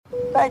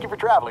Thank you for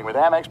traveling with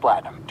Amex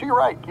Platinum. To your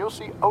right, you'll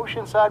see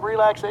oceanside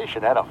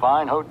relaxation at a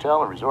fine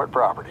hotel and resort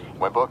property.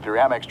 When booked through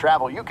Amex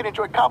Travel, you can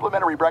enjoy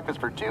complimentary breakfast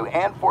for 2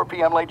 and 4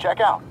 p.m. late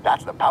checkout.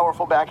 That's the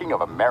powerful backing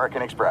of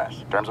American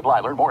Express. Terms apply.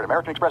 Learn more at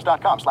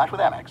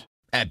americanexpress.com/withAmex.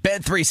 At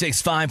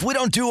Bet365, we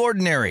don't do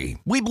ordinary.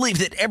 We believe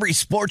that every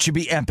sport should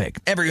be epic.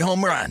 Every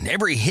home run,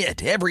 every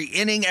hit, every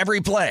inning, every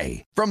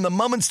play. From the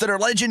moments that are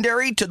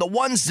legendary to the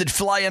ones that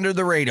fly under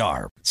the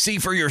radar. See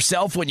for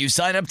yourself when you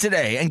sign up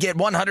today and get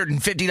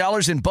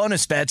 $150 in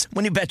bonus bets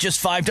when you bet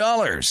just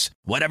 $5.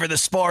 Whatever the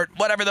sport,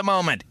 whatever the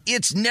moment,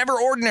 it's never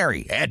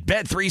ordinary at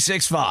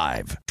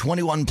Bet365.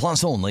 21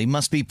 plus only.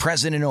 Must be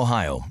present in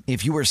Ohio.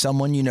 If you or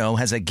someone you know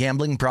has a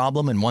gambling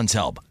problem and wants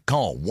help,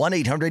 call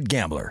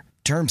 1-800-GAMBLER.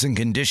 Terms and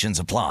conditions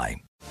apply.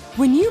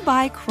 When you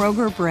buy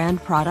Kroger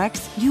brand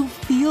products, you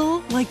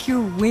feel like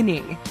you're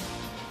winning.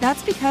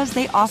 That's because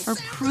they offer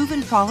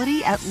proven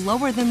quality at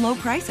lower than low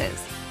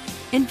prices.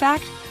 In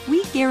fact,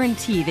 we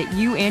guarantee that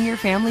you and your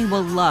family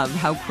will love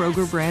how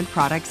Kroger brand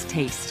products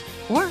taste,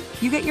 or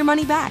you get your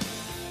money back.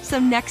 So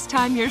next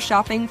time you're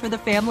shopping for the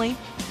family,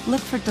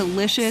 look for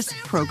delicious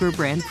Kroger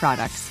brand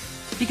products,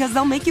 because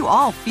they'll make you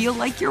all feel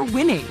like you're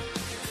winning.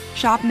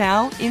 Shop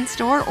now,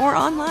 in-store, or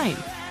online.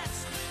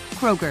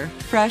 Kroger,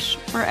 fresh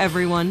for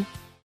everyone.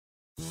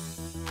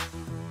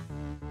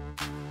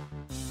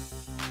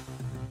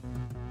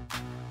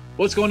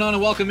 What's going on,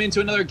 and welcome into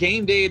another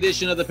game day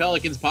edition of the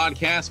Pelicans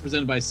podcast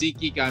presented by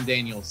SeatGeek. I'm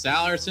Daniel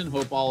Sallerson.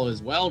 Hope all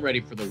is well, ready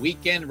for the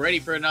weekend, ready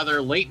for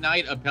another late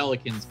night of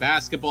Pelicans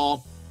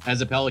basketball as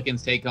the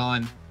Pelicans take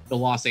on the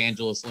Los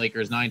Angeles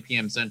Lakers, 9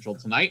 p.m. Central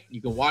tonight. You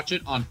can watch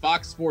it on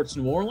Fox Sports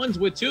New Orleans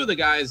with two of the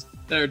guys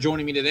that are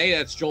joining me today.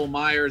 That's Joel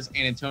Myers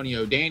and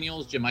Antonio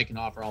Daniels. Jim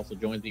Eichenhofer also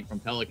joins me from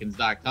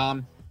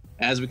Pelicans.com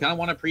as we kind of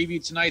want to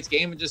preview tonight's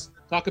game and just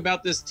talk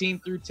about this team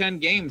through 10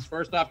 games.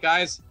 First off,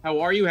 guys, how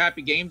are you?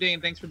 Happy game day,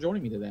 and thanks for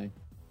joining me today.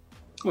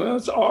 Well,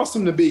 it's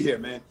awesome to be here,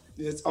 man.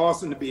 It's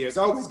awesome to be here. It's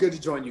always good to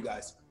join you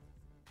guys.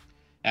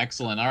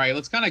 Excellent. All right,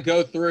 let's kind of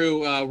go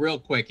through real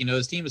quick. You know,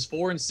 this team is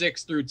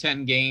 4-6 through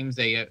 10 games.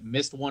 They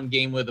missed one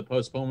game with the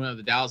postponement of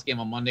the Dallas game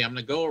on Monday. I'm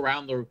going to go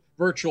around the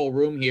virtual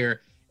room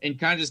here and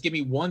kind of just give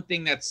me one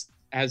thing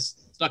has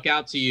stuck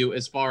out to you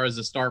as far as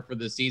the start for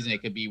this season.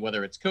 It could be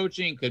whether it's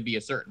coaching, could be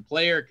a certain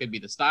player, it could be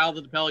the style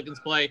that the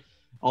Pelicans play.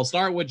 I'll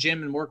start with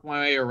Jim and work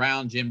my way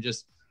around. Jim,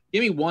 just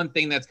give me one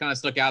thing that's kind of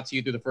stuck out to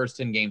you through the first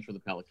 10 games for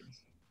the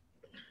Pelicans.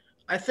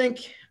 I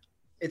think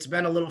it's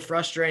been a little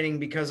frustrating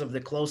because of the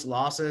close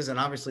losses, and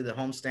obviously the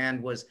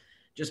homestand was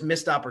just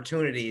missed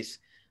opportunities.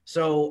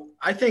 So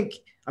I think,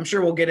 I'm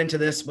sure we'll get into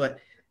this, but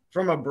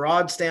from a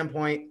broad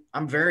standpoint,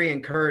 I'm very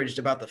encouraged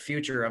about the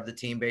future of the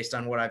team based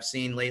on what I've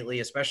seen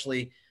lately,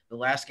 especially the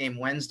last game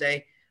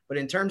Wednesday. But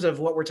in terms of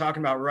what we're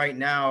talking about right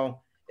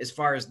now, as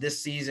far as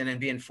this season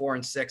and being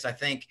 4-6, I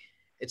think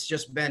it's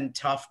just been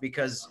tough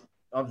because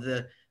of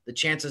the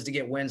chances to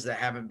get wins that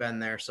haven't been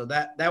there. So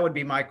that would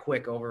be my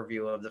quick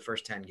overview of the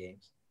first 10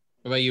 games.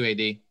 What about you,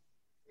 AD?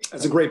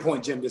 That's a great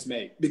point Jim just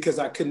made, because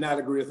I could not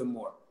agree with him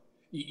more.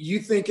 You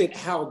think at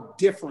how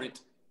different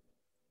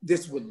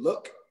this would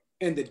look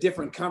and the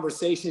different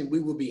conversation we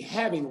will be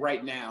having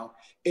right now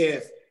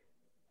if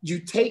you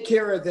take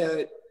care of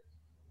the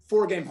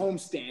 4-game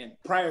homestand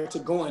prior to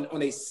going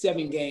on a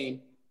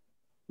 7-game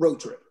road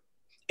trip.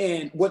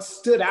 And what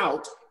stood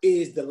out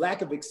is the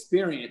lack of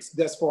experience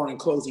thus far in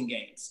closing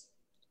games.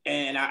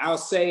 And I'll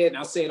say it, and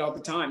I'll say it all the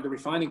time, the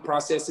refining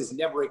process is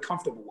never a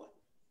comfortable one.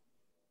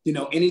 You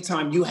know,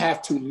 anytime you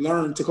have to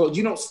learn to close,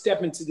 you don't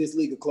step into this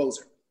league a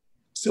closer.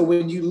 So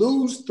when you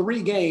lose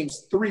 3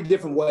 games 3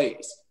 different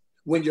ways,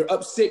 when you're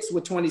up 6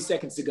 with 20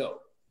 seconds to go,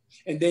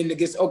 and then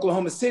against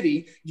Oklahoma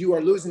City, you are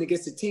losing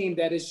against a team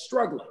that is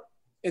struggling.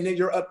 And then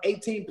you're up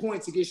 18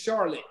 points against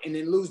Charlotte and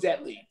then lose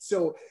that lead.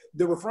 So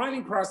the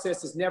refining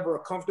process is never a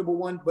comfortable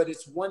one, but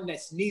it's one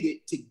that's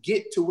needed to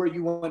get to where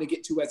you want to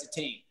get to as a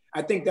team.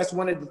 I think that's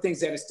one of the things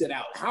that has stood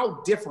out.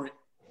 How different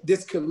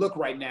this could look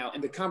right now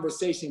and the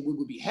conversation we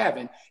would be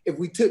having if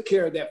we took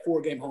care of that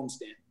 4-game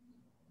homestand.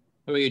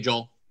 How about you,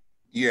 Joel?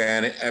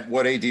 Yeah, and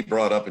what AD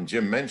brought up and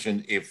Jim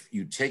mentioned, if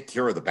you take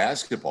care of the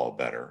basketball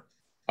better,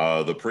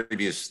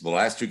 the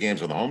last 2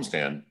 games on the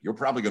homestand, you're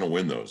probably going to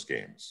win those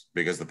games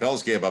because the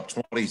Pels gave up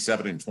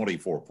 27 and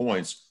 24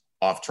 points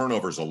off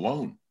turnovers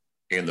alone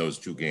in those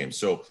 2 games.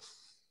 So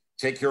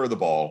take care of the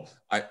ball.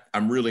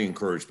 I'm really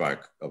encouraged by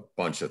a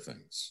bunch of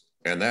things.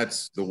 And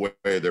that's the way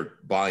they're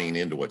buying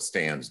into what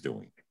Stan's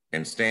doing.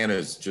 And Stan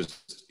is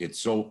just, it's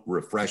so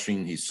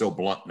refreshing. He's so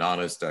blunt and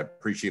honest. I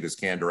appreciate his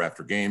candor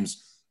after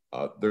games.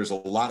 There's a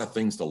lot of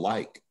things to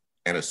like.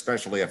 And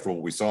especially after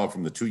what we saw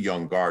from the 2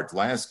 young guards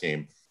last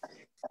game,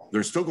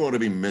 there's still going to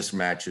be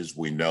mismatches.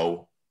 We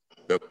know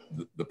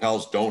the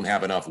Pels don't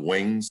have enough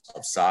wings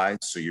of size.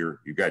 So you've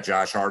got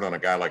Josh Hart on a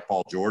guy like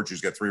Paul George, who's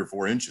got 3 or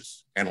 4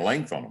 inches and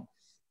length on him.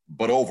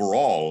 But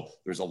overall,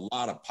 there's a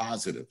lot of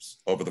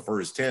positives over the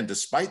first 10,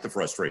 despite the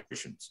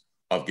frustrations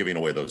of giving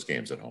away those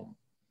games at home.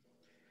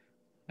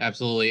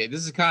 Absolutely.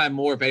 This is kind of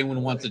more if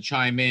anyone wants to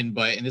chime in,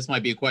 and this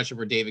might be a question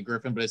for David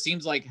Griffin, but it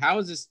seems like how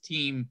is this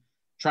team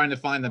trying to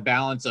find the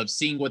balance of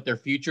seeing what their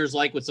future is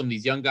like with some of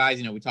these young guys.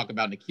 You know, we talk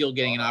about N'Keal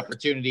getting an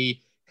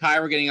opportunity,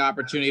 Kyra getting an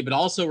opportunity, but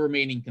also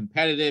remaining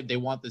competitive. They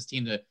want this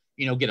team to,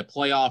 you know, get a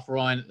playoff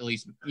run, at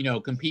least, you know,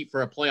 compete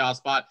for a playoff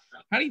spot.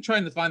 How do you try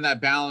to find that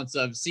balance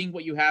of seeing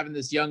what you have in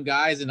this young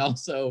guys and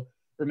also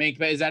remain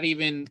competitive? Is that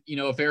even, you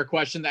know, a fair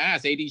question to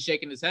ask? AD's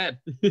shaking his head.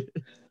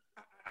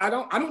 I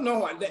don't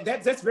know.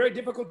 That's very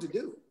difficult to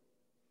do,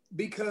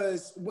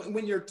 because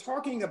when you're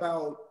talking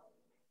about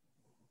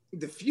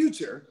the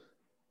future,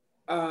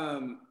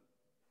 some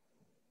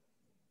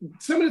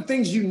of the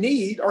things you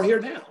need are here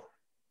now.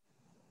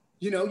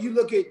 You know, you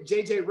look at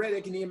JJ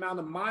Redick and the amount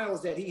of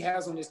miles that he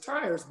has on his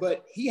tires,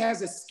 but he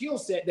has a skill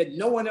set that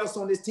no one else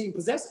on this team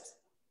possesses.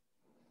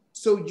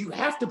 So you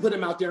have to put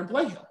him out there and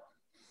play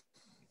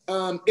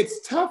him.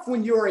 It's tough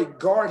when you're a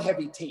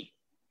guard-heavy team,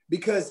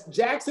 because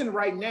Jackson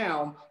right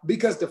now,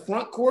 because the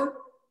front court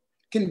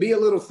can be a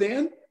little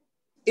thin,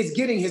 is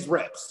getting his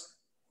reps.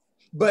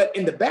 But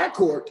in the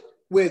backcourt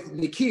with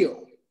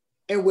N'Keal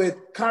and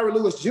with Kyra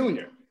Lewis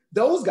Jr.,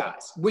 those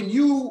guys, when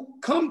you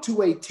come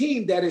to a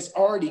team that is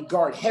already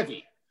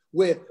guard-heavy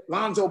with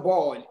Lonzo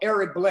Ball and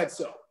Eric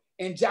Bledsoe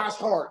and Josh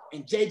Hart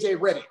and JJ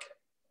Redick,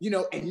 you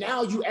know, and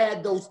now you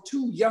add those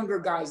two younger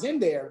guys in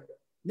there,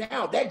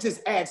 now that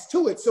just adds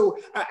to it. So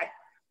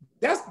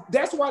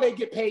that's why they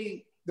get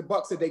paid the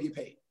bucks that they get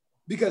paid,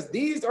 because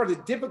these are the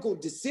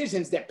difficult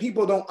decisions that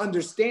people don't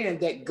understand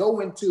that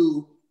go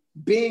into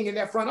being in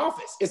that front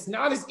office. It's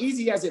not as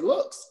easy as it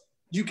looks.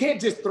 You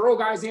can't just throw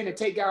guys in and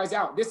take guys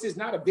out. This is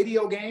not a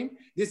video game.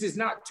 This is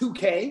not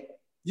 2K.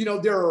 You know,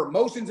 there are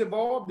emotions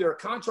involved. There are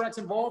contracts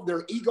involved. There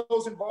are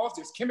egos involved.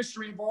 There's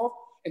chemistry involved.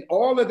 And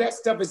all of that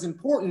stuff is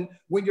important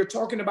when you're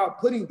talking about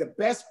putting the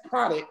best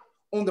product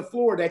on the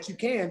floor that you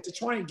can to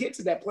try and get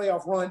to that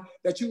playoff run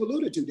that you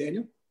alluded to,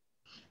 Daniel.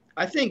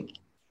 I think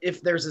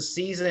if there's a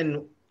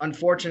season,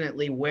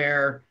 unfortunately,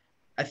 where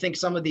I think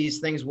some of these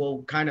things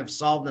will kind of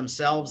solve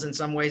themselves in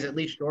some ways, at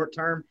least short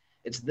term,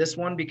 it's this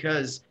one,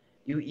 because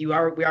we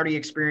already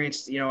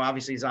experienced, you know,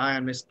 obviously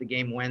Zion missed the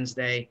game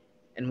Wednesday,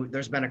 and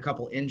there's been a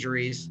couple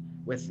injuries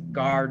with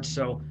guards.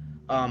 So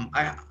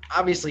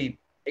obviously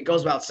it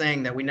goes without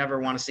saying that we never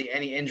want to see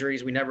any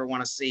injuries. We never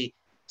want to see.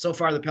 So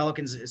far, the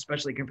Pelicans,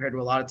 especially compared to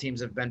a lot of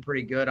teams, have been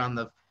pretty good on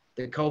the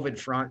COVID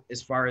front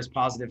as far as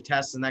positive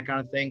tests and that kind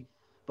of thing.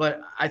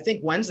 But I think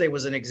Wednesday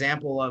was an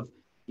example of,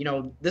 you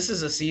know, this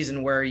is a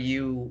season where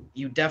you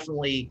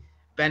definitely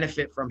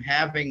benefit from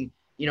having,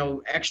 you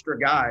know, extra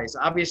guys.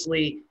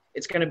 Obviously,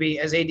 it's going to be,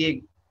 as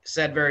AD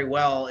said very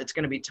well, it's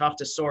going to be tough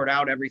to sort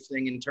out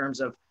everything in terms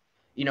of,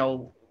 you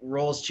know,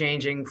 roles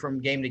changing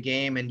from game to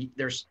game. And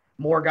there's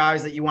more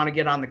guys that you want to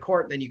get on the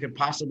court than you could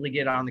possibly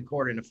get on the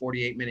court in a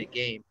 48-minute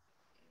game.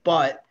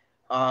 But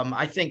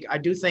I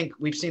do think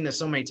we've seen this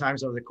so many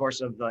times over the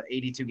course of the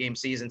 82-game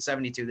season,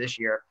 72 this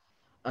year.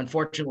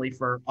 Unfortunately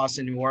for us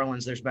in New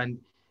Orleans, there's been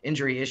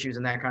injury issues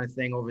and that kind of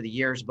thing over the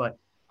years. But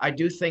I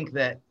do think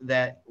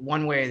that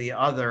one way or the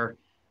other,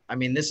 I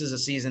mean, this is a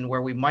season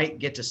where we might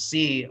get to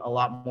see a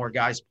lot more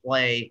guys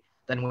play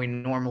than we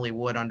normally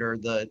would under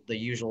the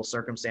usual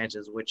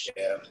circumstances, which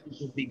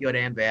would be good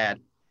and bad.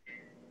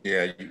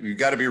 Yeah, you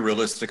got to be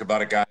realistic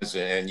about it, guys.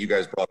 And you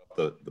guys brought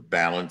up the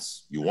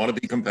balance. You want to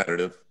be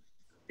competitive.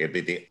 It'd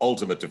be the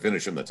ultimate to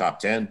finish in the top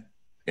 10,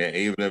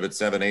 even if it's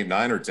 7, 8,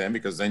 9, or 10,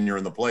 because then you're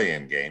in the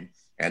play-in game.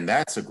 And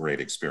that's a great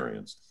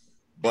experience.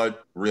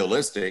 But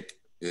realistic,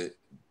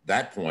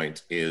 that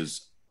point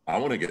is, I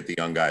want to get the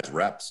young guys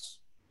reps.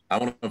 I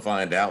want to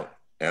find out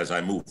as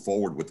I move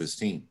forward with this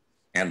team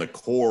and the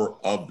core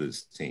of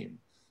this team.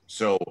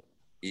 So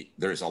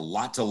there's a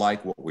lot to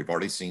like what we've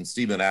already seen.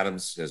 Steven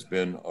Adams has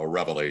been a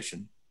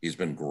revelation. He's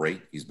been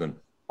great. He's been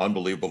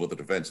unbelievable at the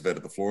defensive end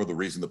of the floor. The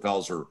reason the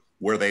Pels are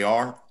where they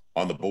are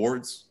on the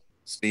boards,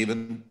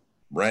 Steven,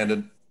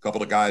 Brandon, a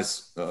couple of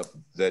guys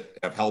that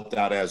have helped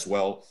out as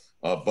well.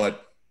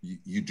 But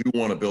you do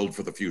want to build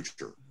for the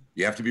future.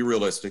 You have to be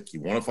realistic. You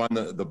want to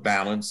find the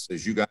balance,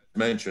 as you guys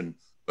mentioned,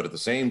 but at the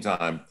same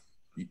time,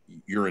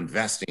 you're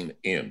investing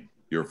in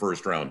your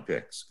first-round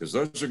picks, because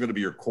those are going to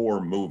be your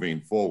core moving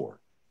forward.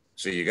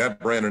 So you got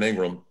Brandon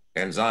Ingram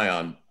and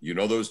Zion. You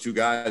know those two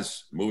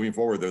guys moving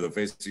forward, they're the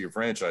face of your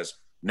franchise.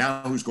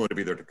 Now who's going to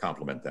be there to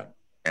complement them?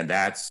 And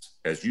that's,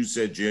 as you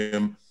said,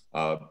 Jim,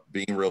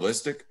 being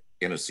realistic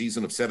in a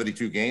season of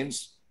 72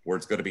 games where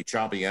it's going to be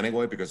choppy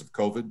anyway because of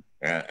COVID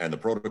and the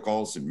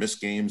protocols and missed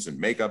games and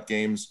makeup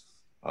games.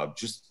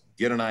 Just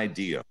get an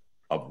idea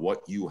of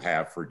what you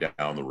have for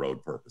down the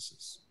road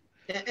purposes.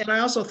 And I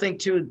also think,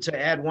 too, to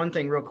add one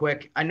thing real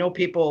quick, I know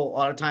people a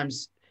lot of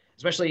times,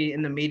 especially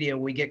in the media,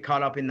 we get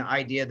caught up in the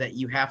idea that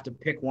you have to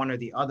pick one or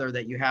the other,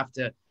 that you have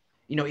to,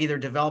 you know, either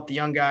develop the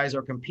young guys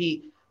or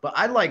compete. But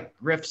I like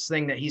Griff's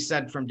thing that he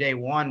said from day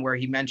one, where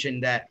he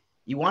mentioned that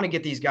you want to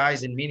get these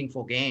guys in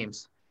meaningful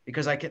games,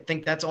 because I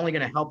think that's only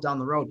going to help down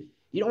the road.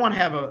 You don't want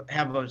to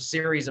have a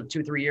series of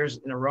 2-3 years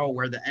in a row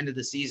where the end of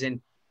the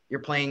season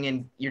you're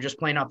just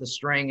playing out the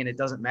string and it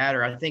doesn't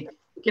matter. I think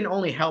it can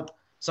only help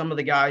some of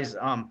the guys.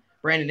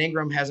 Brandon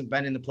Ingram hasn't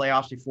been in the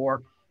playoffs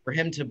before. For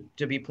him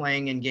to be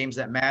playing in games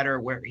that matter,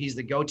 where he's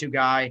the go-to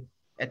guy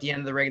at the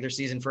end of the regular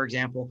season, for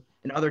example,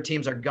 and other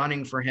teams are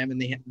gunning for him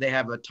and they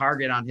have a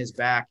target on his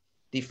back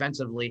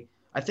defensively.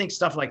 I think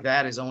stuff like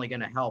that is only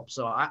going to help.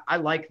 So I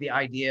like the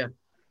idea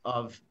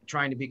of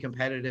trying to be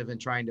competitive and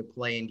trying to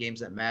play in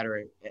games that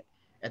matter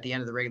at the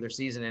end of the regular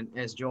season. And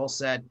as Joel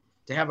said,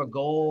 to have a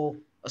goal,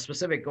 a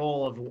specific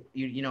goal of,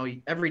 you know,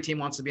 every team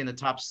wants to be in the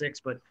top 6,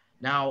 but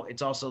now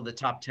it's also the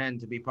top 10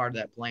 to be part of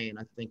that play-in,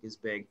 I think is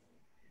big.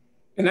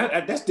 And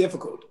that's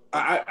difficult.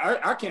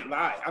 I can't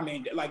lie. I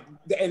mean, like,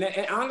 and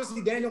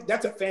honestly, Daniel,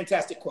 that's a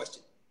fantastic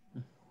question.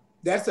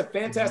 That's a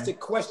fantastic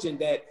question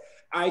that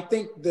I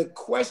think the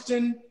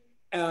question,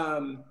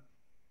 I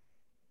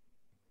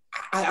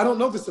don't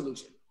know the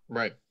solution.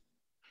 Right.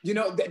 You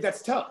know,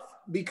 that's tough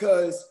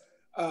because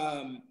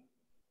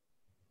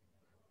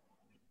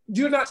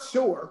you're not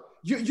sure.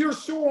 You're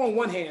sure on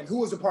one hand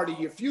who is a part of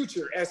your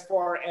future as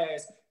far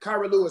as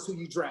Kyra Lewis, who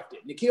you drafted,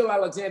 Nickeil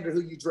Alexander,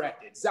 who you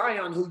drafted,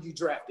 Zion, who you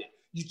drafted.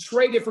 You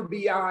traded for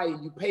BI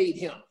and you paid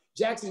him.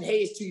 Jackson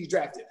Hayes, who you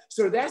drafted.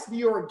 So that's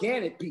the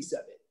organic piece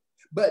of it.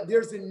 But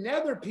there's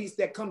another piece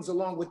that comes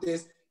along with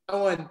this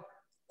on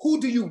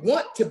who do you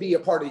want to be a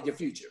part of your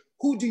future?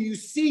 Who do you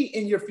see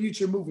in your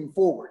future moving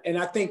forward? And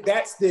I think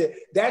that's the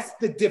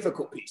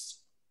difficult piece.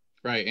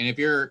 Right. And if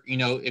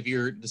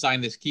you're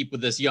deciding to keep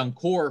with this young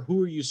core,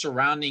 who are you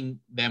surrounding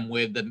them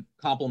with that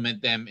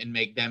complement them and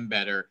make them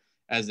better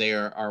as they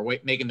are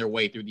making their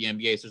way through the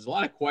NBA? So there's a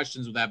lot of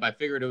questions with that, but I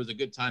figured it was a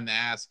good time to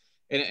ask.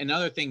 And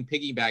another thing,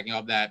 piggybacking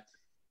off that,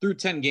 through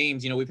 10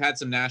 games, we've had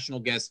some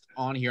national guests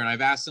on here, and I've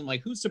asked them,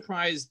 like, who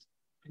surprised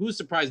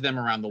them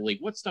around the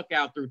league? What stuck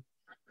out through,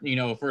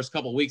 first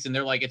couple of weeks? And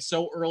they're like, it's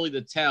so early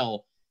to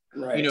tell,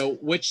 right,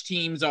 which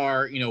teams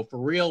are, for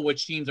real,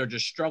 which teams are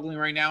just struggling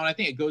right now. And I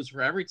think it goes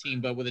for every team,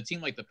 but with a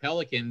team like the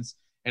Pelicans,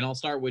 and I'll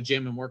start with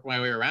Jim and work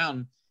my way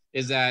around,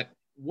 is that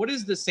what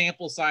is the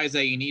sample size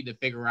that you need to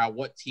figure out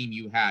what team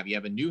you have? You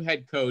have a new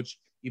head coach.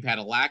 You've had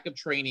a lack of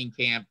training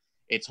camp.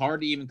 It's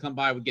hard to even come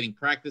by with getting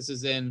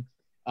practices in.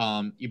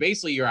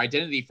 Your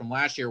identity from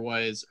last year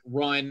was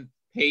run,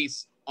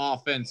 pace,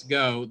 offense,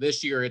 go.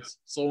 This year it's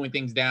slowing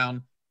things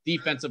down,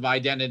 defensive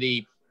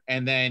identity,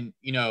 and then,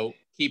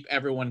 keep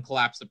everyone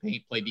collapse the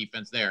paint, play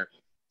defense there.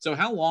 So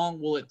how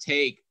long will it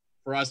take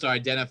for us to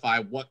identify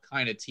what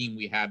kind of team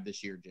we have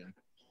this year, Jim?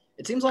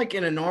 It seems like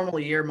in a normal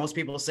year, most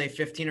people say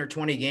 15 or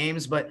 20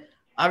 games, but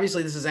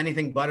obviously this is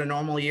anything but a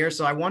normal year.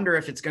 So I wonder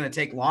if it's going to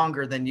take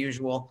longer than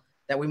usual,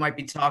 that we might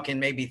be talking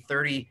maybe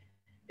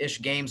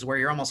 30-ish games where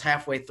you're almost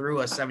halfway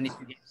through a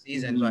 72-game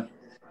season. But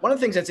one of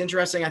the things that's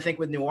interesting, I think,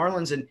 with New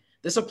Orleans, and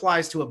this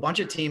applies to a bunch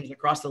of teams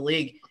across the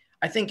league,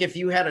 I think if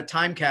you had a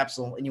time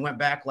capsule and you went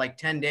back like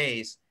 10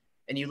 days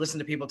and you listened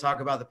to people talk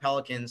about the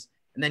Pelicans,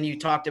 and then you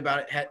talked about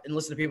it and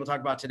listened to people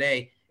talk about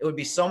today, it would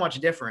be so much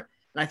different.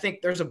 And I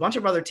think there's a bunch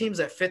of other teams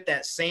that fit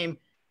that same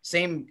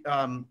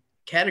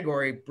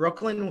category.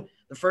 Brooklyn,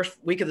 the first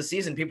week of the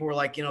season, people were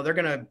like, they're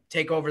going to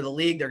take over the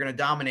league. They're going to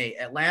dominate.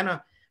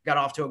 Atlanta got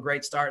off to a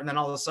great start, and then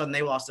all of a sudden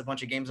they lost a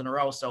bunch of games in a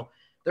row. So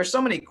there's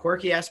so many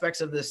quirky aspects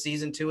of this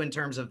season too, in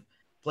terms of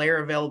player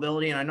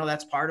availability. And I know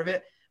that's part of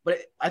it, but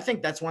I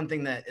think that's one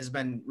thing that has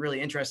been really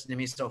interesting to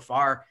me so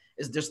far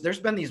is there's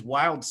been these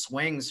wild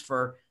swings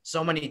for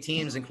so many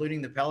teams,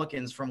 including the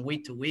Pelicans, from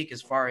week to week,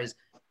 as far as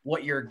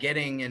what you're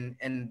getting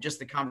and just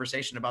the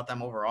conversation about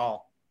them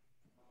overall.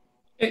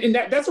 And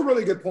that's a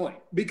really good point,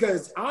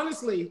 because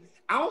honestly,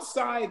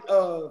 outside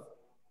of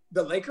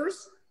the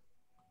Lakers,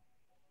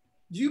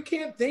 you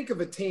can't think of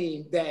a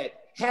team that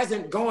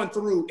hasn't gone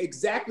through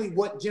exactly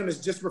what Jim has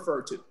just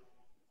referred to.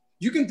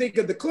 You can think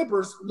of the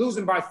Clippers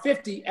losing by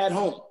 50 at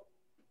home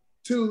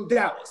to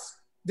Dallas.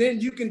 Then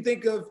you can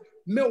think of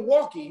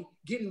Milwaukee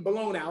getting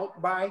blown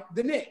out by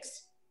the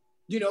Knicks.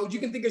 You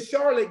can think of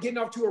Charlotte getting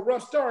off to a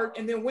rough start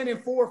and then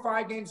winning 4 or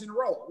 5 games in a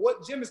row.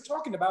 What Jim is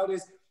talking about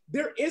is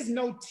there is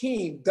no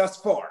team thus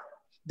far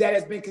that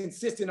has been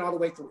consistent all the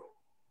way through.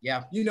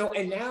 Yeah.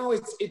 And now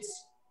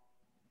it's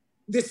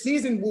this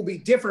season will be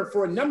different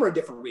for a number of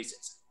different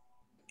reasons.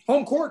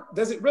 Home court,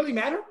 does it really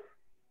matter?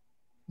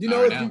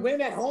 If you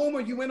win at home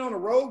or you win on the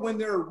road when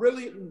there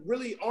really,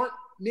 really aren't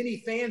many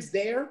fans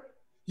there,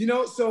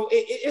 so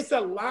it's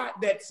a lot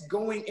that's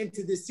going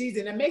into this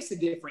season that makes it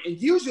different. And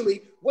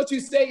usually what you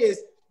say is,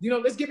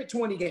 let's give it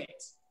 20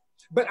 games.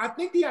 But I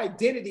think the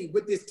identity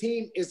with this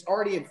team is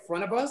already in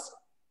front of us.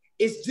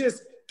 It's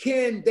just,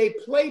 can they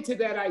play to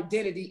that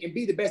identity and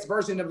be the best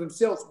version of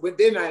themselves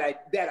within that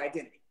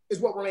identity is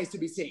what remains to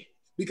be seen.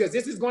 Because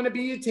this is going to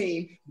be a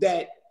team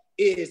that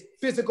is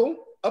physical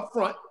up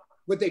front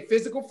with a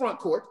physical front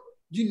court.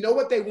 You know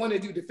what they want to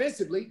do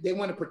defensively. They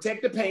want to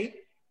protect the paint,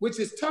 which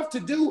is tough to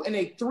do in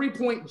a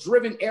 3-point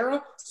driven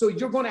era. So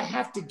you're going to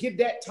have to give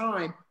that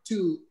time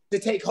to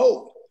take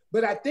hold.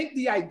 But I think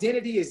the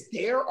identity is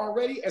there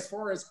already as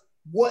far as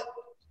what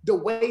the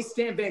way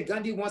Stan Van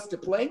Gundy wants to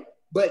play.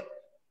 But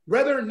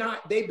whether or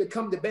not they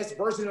become the best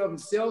version of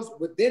themselves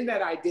within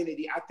that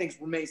identity, I think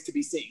remains to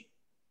be seen.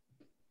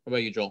 What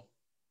about you, Joel?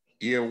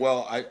 Yeah,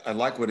 well, I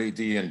like what AD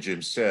and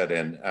Jim said,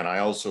 and I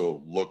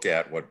also look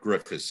at what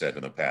Griff has said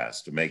in the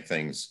past to make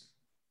things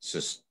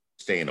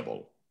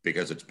sustainable,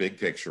 because it's big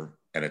picture.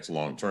 and it's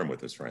long-term with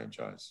this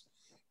franchise.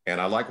 And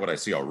I like what I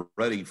see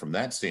already from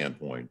that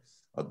standpoint.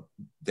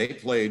 They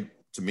played,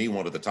 to me,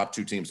 one of the top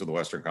 2 teams in the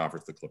Western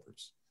Conference, the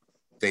Clippers.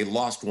 They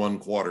lost one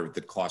quarter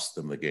that cost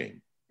them the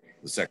game.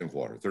 The second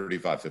quarter,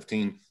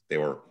 35-15. They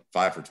were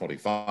 5 for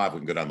 25. We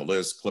can go down the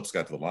list. Clips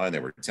got to the line. They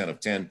were 10 of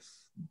 10.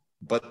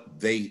 But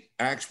they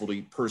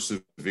actually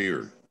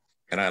persevered.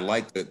 And I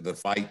like the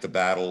fight, the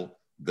battle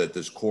that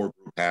this core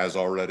group has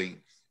already.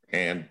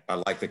 And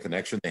I like the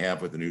connection they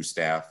have with the new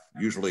staff.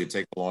 Usually it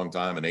takes a long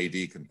time, and AD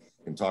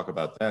can talk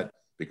about that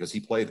because he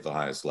played at the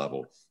highest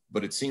level.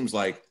 But it seems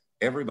like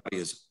everybody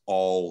is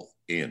all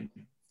in,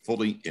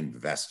 fully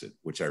invested,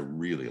 which I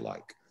really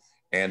like.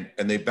 And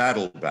they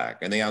battled back,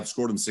 and they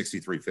outscored them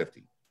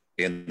 63-50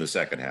 in the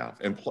second half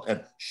and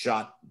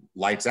shot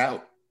lights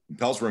out. The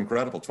Pels were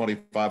incredible,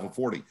 25 of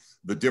 40.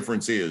 The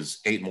difference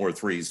is 8 more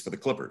threes for the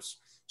Clippers.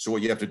 So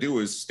what you have to do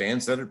is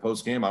stand centered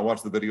post game. I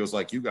watch the videos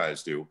like you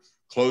guys do.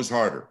 Close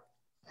harder,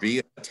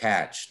 be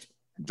attached.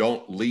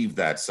 Don't leave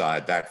that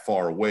side that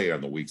far away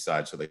on the weak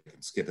side so they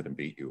can skip it and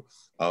beat you.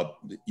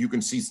 You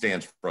can see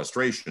Stan's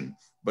frustration,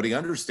 but he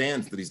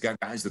understands that he's got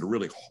guys that are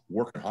really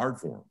working hard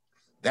for him.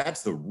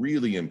 That's the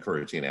really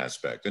encouraging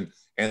aspect. And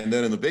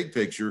then in the big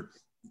picture,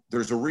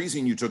 there's a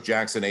reason you took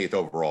Jackson 8th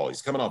overall.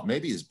 He's coming off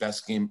maybe his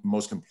best game,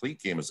 most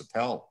complete game as a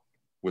Pell,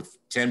 with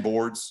 10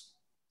 boards,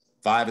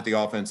 5 at the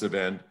offensive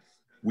end.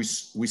 We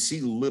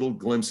see little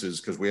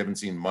glimpses because we haven't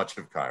seen much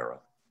of Kyra.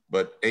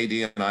 But AD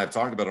and I have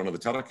talked about it on the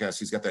telecast.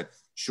 He's got that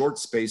short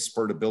space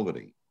spurt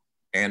ability.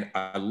 And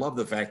I love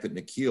the fact that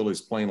Nickeil is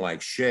playing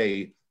like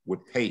Shea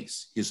with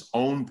pace, his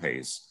own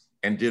pace,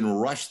 and didn't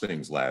rush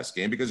things last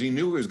game because he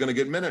knew he was going to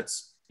get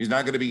minutes. He's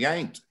not going to be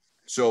yanked.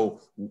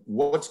 So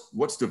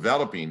what's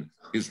developing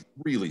is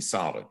really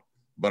solid.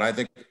 But I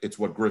think it's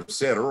what Griff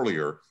said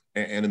earlier.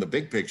 And in the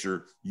big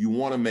picture, you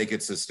want to make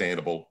it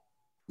sustainable.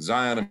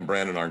 Zion and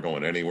Brandon aren't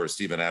going anywhere.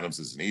 Steven Adams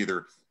isn't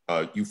either.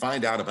 You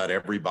find out about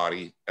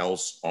everybody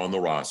else on the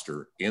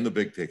roster in the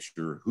big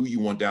picture, who you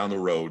want down the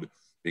road,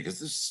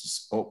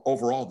 because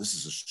overall, this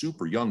is a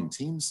super young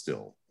team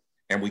still,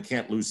 and we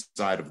can't lose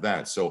sight of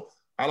that. So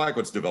I like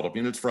what's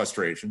developing. It's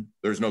frustration.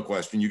 There's no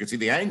question. You can see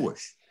the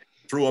anguish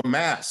through a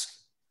mask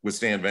with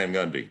Stan Van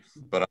Gundy,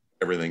 but I like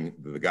everything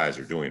the guys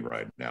are doing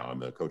right now on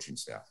the coaching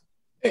staff.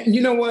 And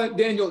you know what,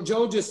 Daniel,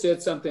 Joe just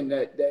said something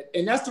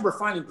and that's the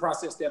refining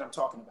process that I'm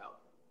talking about,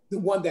 the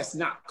one that's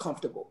not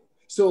comfortable.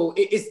 So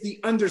it's the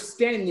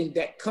understanding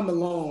that come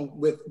along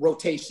with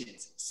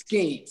rotations,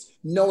 schemes,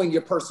 knowing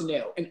your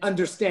personnel and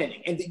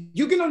understanding. And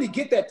you can only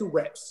get that through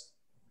reps.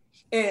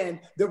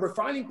 And the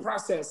refining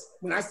process,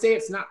 when I say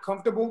it's not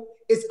comfortable,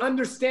 it's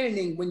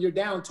understanding when you're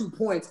down 2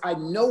 points. I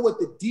know what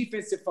the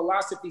defensive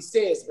philosophy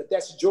says, but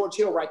that's George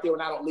Hill right there,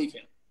 and I don't leave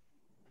him.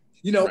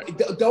 You know, right.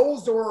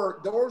 Those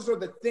are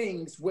the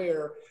things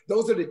where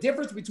those are the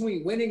difference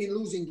between winning and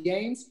losing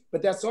games,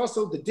 but that's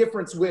also the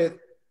difference with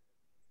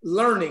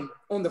learning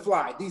on the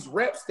fly. These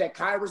reps that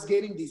Kyra's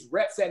getting, these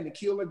reps that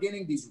Nickeil are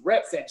getting, these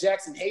reps that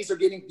Jackson Hayes are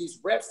getting, these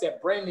reps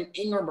that Brandon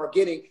Ingram are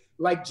getting,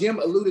 like Jim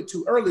alluded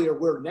to earlier,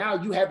 where now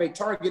you have a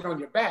target on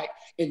your back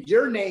and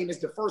your name is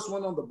the first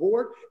one on the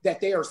board that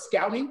they are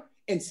scouting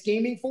and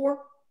scheming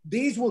for.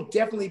 These will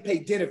definitely pay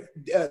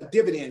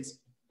dividends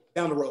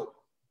down the road.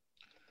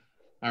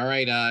 All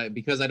right.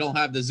 Because I don't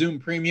have the Zoom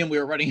premium, we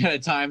were running out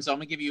of time. So I'm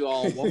going to give you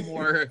all one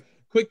more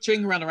quick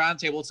ching around the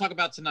roundtable. Let's talk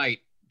about tonight.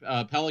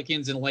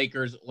 Pelicans and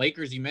Lakers.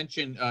 Lakers, you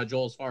mentioned,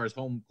 Joel, as far as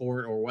home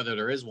court or whether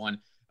there is one.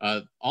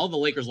 All the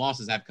Lakers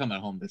losses have come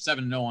at home. They're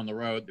 7-0 on the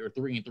road. They're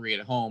 3-3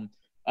 at home.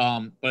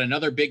 But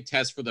another big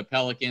test for the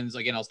Pelicans.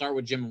 Again, I'll start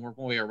with Jim and work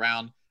my way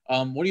around.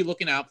 What are you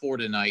looking out for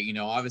tonight? You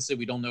know, obviously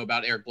we don't know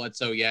about Eric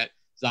Bledsoe yet.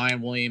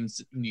 Zion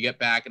Williams, when you get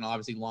back, and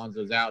obviously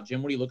Lonzo's out.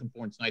 Jim, what are you looking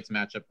for in tonight's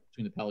matchup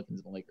between the Pelicans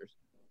and the Lakers?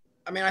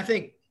 I mean, I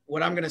think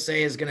what I'm going to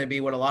say is going to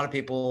be what a lot of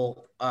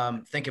people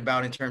think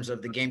about in terms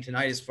of the game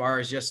tonight, as far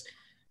as just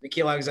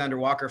Nickeil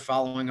Alexander-Walker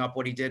following up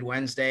what he did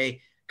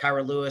Wednesday.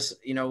 Kyra Lewis,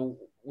 you know,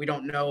 we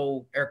don't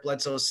know Eric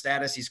Bledsoe's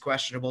status. He's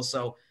questionable.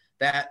 So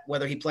that,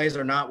 whether he plays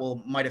or not,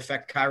 might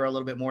affect Kyra a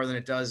little bit more than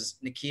it does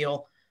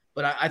Nickeil.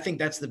 But I think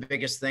that's the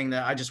biggest thing,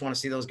 that I just want to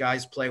see those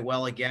guys play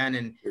well again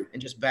and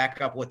just back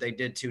up what they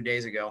did 2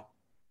 days ago.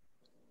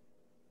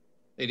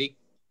 Eddie?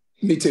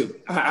 Me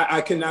too.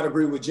 I cannot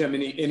agree with Jim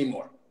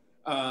anymore.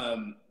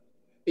 The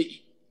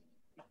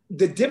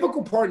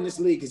difficult part in this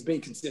league is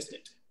being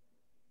consistent.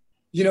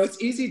 You know,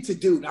 it's easy to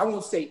do. I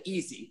won't say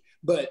easy,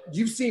 but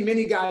you've seen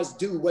many guys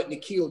do what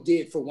Nickeil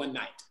did for one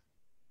night.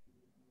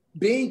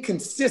 Being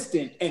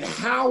consistent, and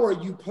how are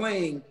you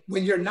playing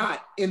when you're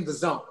not in the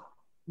zone?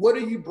 What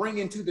are you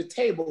bringing to the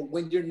table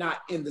when you're not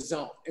in the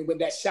zone and when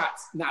that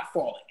shot's not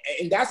falling?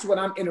 And that's what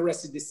I'm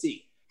interested to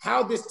see,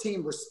 how this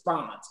team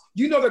responds.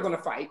 You know they're going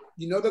to fight.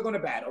 You know they're going to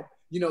battle.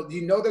 You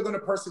know they're going to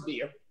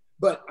persevere.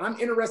 But I'm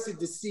interested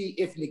to see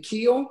if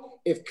Nickeil,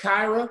 if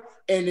Kyra,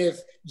 and if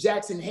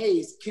Jackson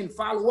Hayes can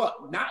follow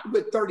up, not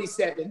with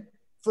 37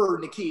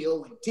 for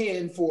Nickeil and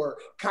 10 for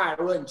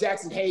Kyra and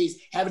Jackson Hayes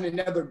having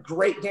another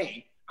great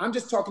game. I'm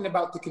just talking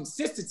about the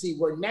consistency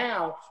where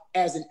now,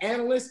 as an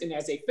analyst and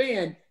as a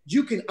fan,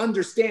 you can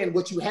understand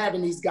what you have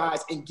in these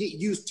guys and get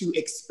used to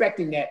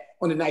expecting that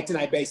on a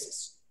night-to-night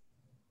basis.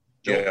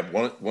 Yeah,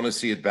 want to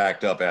see it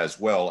backed up as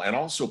well, and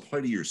also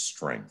play to your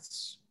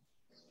strengths.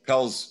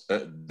 Pels,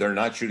 they're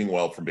not shooting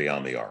well from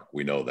beyond the arc.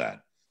 We know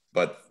that.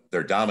 But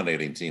they're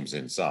dominating teams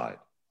inside.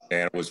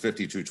 And it was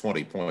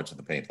 52-20 points in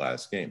the paint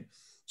last game.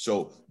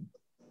 So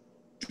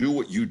do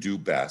what you do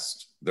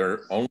best.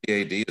 Their only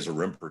AD is a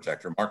rim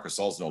protector. Marc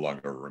Gasol's no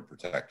longer a rim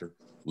protector.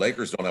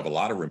 Lakers don't have a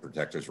lot of rim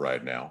protectors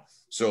right now.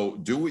 So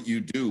do what you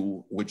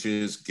do, which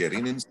is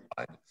getting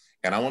inside.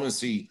 And I want to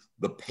see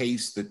the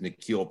pace that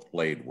Nickeil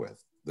played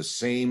with, the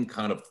same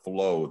kind of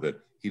flow that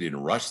he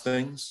didn't rush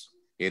things.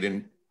 He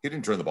didn't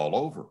turn the ball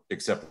over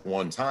except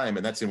one time,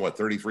 and that's in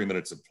 33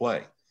 minutes of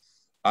play.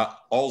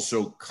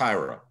 Also,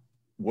 Kira,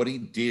 what he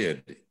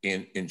did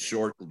in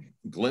short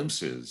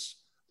glimpses,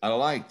 I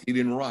liked. He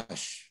didn't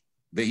rush.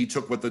 He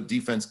took what the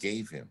defense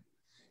gave him.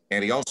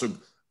 And he also,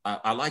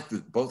 I like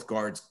that both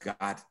guards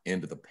got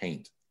into the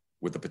paint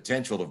with the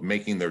potential of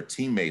making their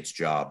teammates'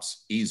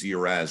 jobs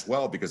easier as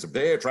well, because if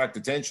they attract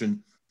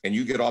attention and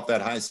you get off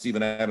that high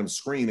Steven Adams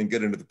screen and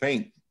get into the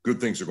paint,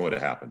 good things are going to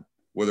happen,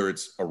 whether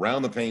it's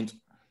around the paint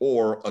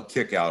or a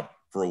kick out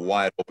for a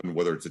wide open,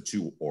 whether it's a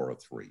 2 or a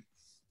 3.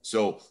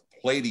 So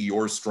play to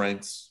your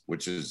strengths,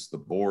 which is the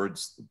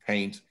boards, the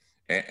paint,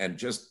 and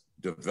just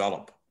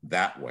develop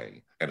that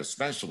way. And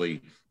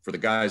especially for the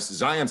guys,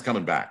 Zion's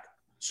coming back.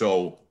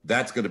 So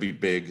that's going to be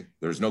big.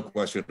 There's no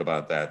question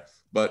about that.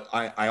 But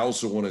I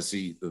also want to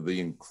see the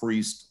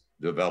increased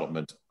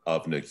development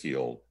of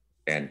Nickeil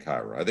and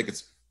Kira. I think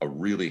it's a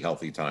really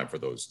healthy time for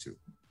those two.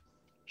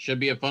 Should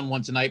be a fun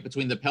one tonight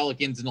between the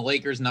Pelicans and the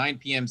Lakers, 9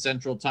 p.m.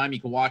 Central Time. You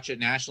can watch it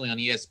nationally on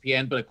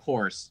ESPN, but of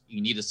course,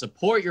 you need to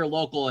support your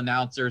local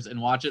announcers and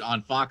watch it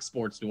on Fox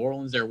Sports New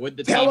Orleans. They're with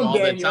the team all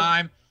the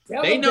time.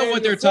 They know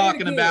what they're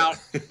talking about.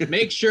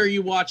 Make sure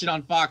you watch it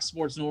on Fox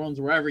Sports New Orleans,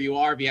 wherever you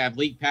are. If you have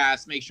League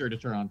Pass, make sure to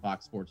turn on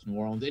Fox Sports New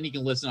Orleans. And you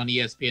can listen on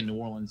ESPN New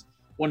Orleans,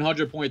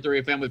 100.3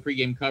 FM with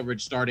pregame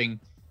coverage starting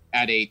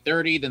at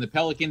 8:30. Then the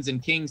Pelicans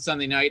and Kings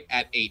Sunday night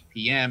at 8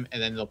 p.m.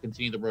 And then they'll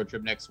continue the road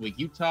trip next week,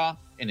 Utah,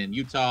 and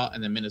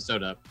then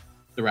Minnesota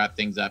to wrap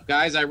things up.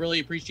 Guys, I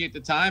really appreciate the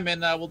time, and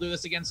we'll do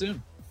this again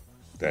soon.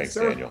 Thanks,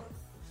 Daniel.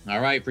 All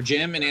right, for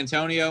Jim and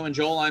Antonio and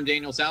Joel, I'm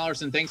Daniel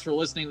Salerson. Thanks for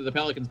listening to the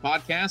Pelicans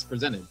podcast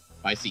presented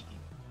by SeatGeek.